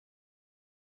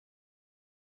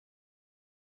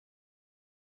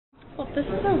Well, this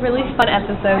is a really fun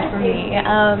episode for me.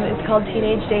 It's called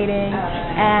Teenage Dating,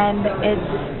 and it's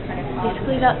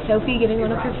basically about Sophie getting one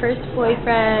of her first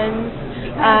boyfriends.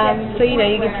 So, you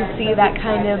get to see that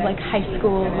kind of, high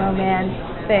school romance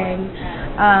thing.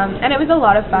 And it was a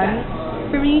lot of fun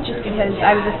for me, just because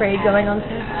I was afraid going on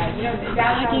set. Oh,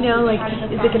 God,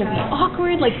 is it going to be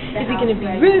awkward? Is he going to be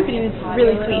rude? But he was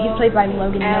really sweet. He's played by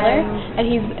Logan Miller, and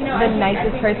he's the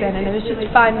nicest person, and it was just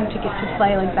fun to get to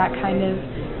play, that kind of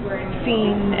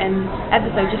scene and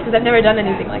episode, just because I've never done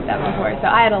anything like that before, so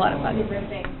I had a lot of fun.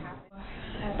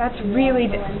 That's really...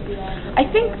 I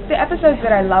think the episodes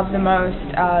that I love the most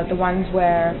are the ones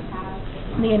where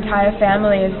the entire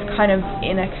family is kind of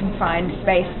in a confined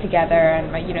space together,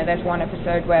 and there's one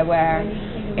episode where we're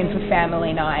in for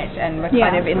family night, and we're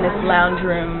kind of in this lounge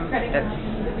room that's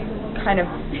kind of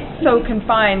so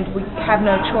confined we have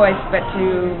no choice but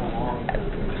to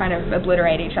kind of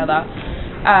obliterate each other.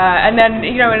 And then,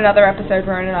 in another episode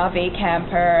we're in an RV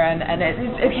camper, and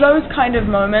it's those kind of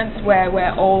moments where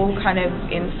we're all kind of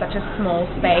in such a small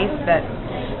space that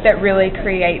really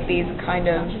create these kind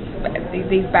of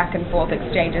these back and forth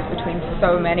exchanges between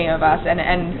so many of us, and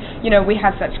we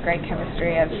have such great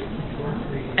chemistry as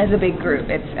a big group.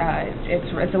 It's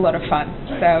a lot of fun.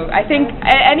 So I think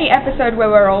any episode where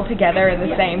we're all together in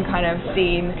the same kind of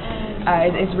scene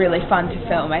is really fun to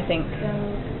film. I think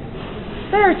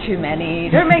there are too many.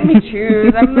 Don't make me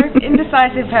choose. I'm the most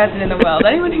indecisive person in the world.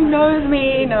 Anyone who knows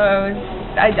me knows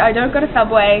I don't go to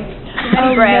Subway. Too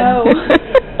many breads. No.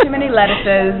 Too many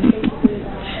lettuces.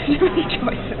 Too many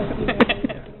choices.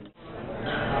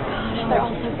 They're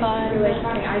all so fun.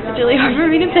 It's really hard for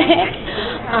me to pick.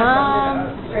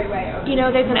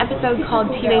 There's an episode called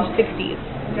Teenage 60s,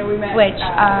 which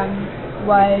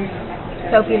was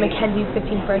Sophie and Mackenzie's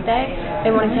 15th birthday. They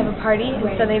wanted to have a party,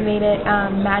 so they made it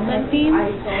Mad Men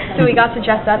themed. So we got to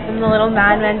dress up in the little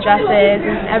Mad Men dresses,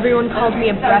 and everyone called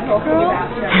me a breath girl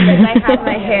because I had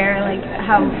my hair like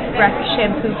how breath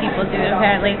shampoo people do,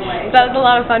 apparently. So that was a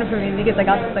lot of fun for me because I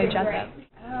got to play dress up.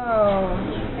 Oh,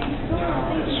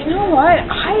 you know what?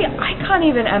 I can't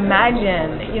even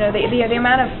imagine. The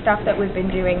amount of stuff that we've been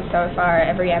doing so far.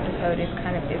 Every episode is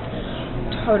kind of this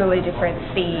totally different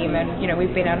theme, and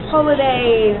we've been on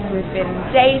holidays, we've been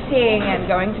dating and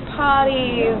going to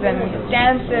parties and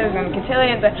dances and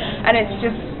cotillions, and it's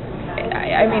just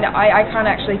I can't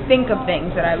actually think of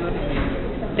things that I would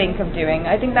think of doing.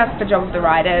 I think that's the job of the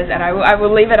writers, and I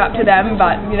will leave it up to them,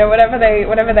 but whatever they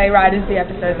write as the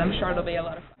episodes, I'm sure it'll be a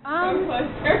lot of fun.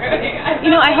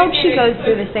 I hope she goes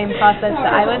through the same process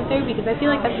that I went through, because I feel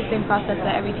like that's the same process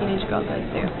that every teenage girl goes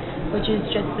through, which is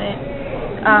just that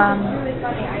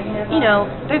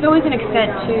there's always an extent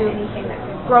to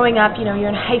growing up. You're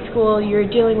in high school, you're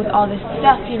dealing with all this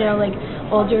stuff, like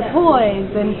older boys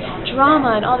and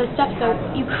drama and all this stuff, so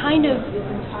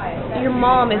your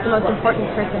mom is the most important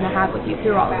person to have with you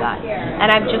through all of that.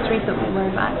 And I've just recently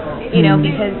learned that,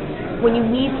 because when you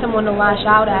need someone to lash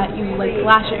out at, you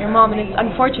lash at your mom, and it's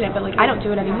unfortunate, but I don't do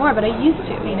it anymore, but I used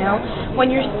to, when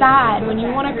you're sad, when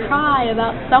you want to cry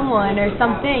about someone or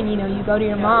something, you go to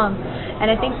your mom. And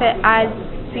I think that as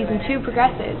season 2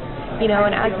 progresses,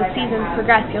 and as the seasons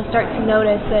progress, you'll start to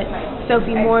notice that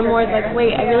Sophie more and more is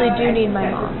wait, I really do need my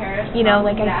mom. She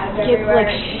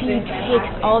takes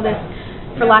all this,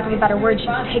 for lack of a better word, she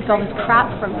takes all this crap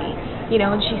from me,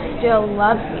 and she still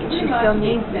loves me, she still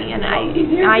needs me, and I need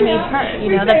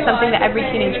her, that's something that every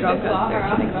teenage girl goes through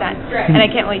to an extent, and I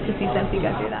can't wait to see Sophie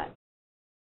go through that.